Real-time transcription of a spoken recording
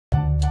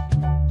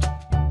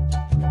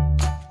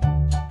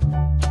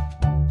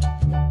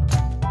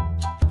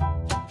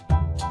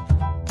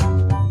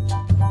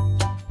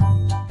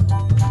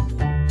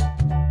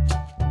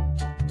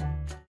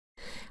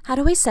How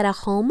do I set a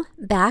home,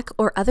 back,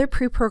 or other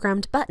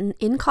pre-programmed button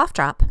in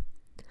CoughDrop?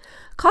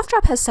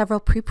 CoughDrop has several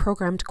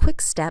pre-programmed quick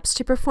steps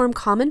to perform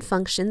common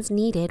functions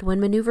needed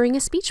when maneuvering a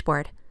speech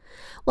board.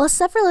 While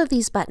several of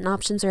these button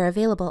options are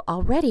available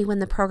already when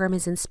the program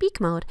is in speak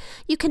mode,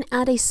 you can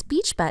add a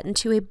speech button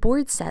to a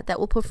board set that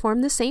will perform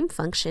the same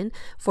function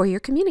for your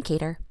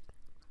communicator.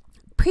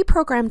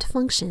 Pre-programmed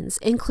functions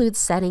include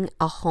setting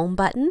a home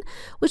button,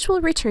 which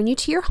will return you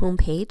to your home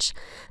page,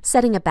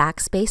 setting a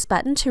backspace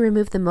button to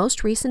remove the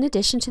most recent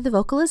addition to the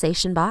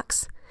vocalization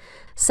box,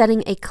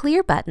 setting a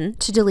clear button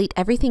to delete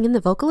everything in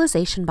the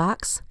vocalization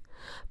box,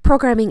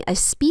 programming a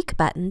speak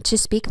button to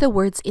speak the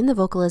words in the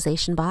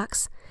vocalization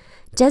box,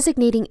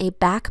 designating a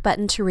back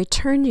button to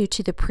return you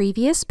to the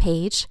previous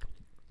page,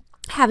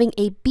 having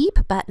a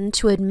beep button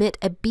to emit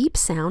a beep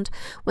sound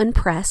when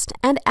pressed,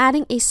 and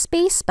adding a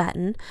space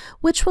button,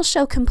 which will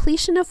show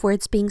completion of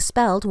words being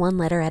spelled one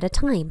letter at a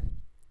time.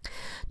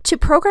 To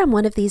program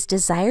one of these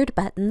desired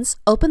buttons,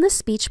 open the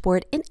speech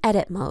board in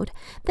edit mode,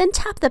 then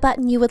tap the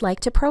button you would like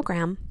to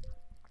program.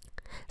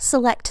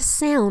 Select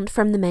sound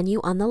from the menu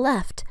on the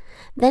left,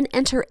 then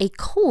enter a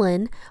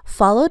colon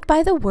followed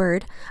by the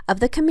word of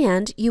the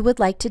command you would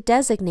like to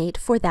designate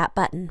for that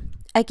button.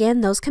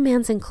 Again, those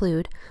commands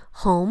include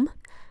home,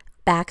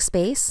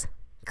 backspace,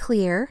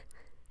 clear,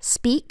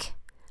 speak,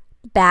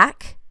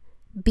 back,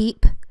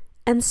 beep,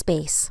 and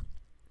space.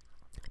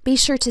 Be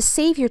sure to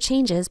save your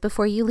changes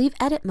before you leave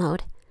edit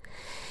mode.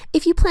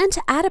 If you plan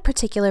to add a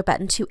particular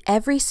button to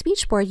every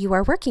speech board you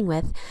are working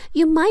with,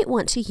 you might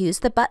want to use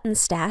the button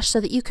stash so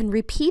that you can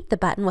repeat the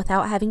button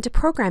without having to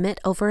program it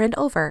over and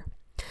over.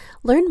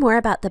 Learn more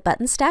about the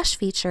button stash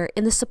feature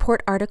in the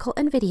support article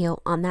and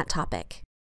video on that topic.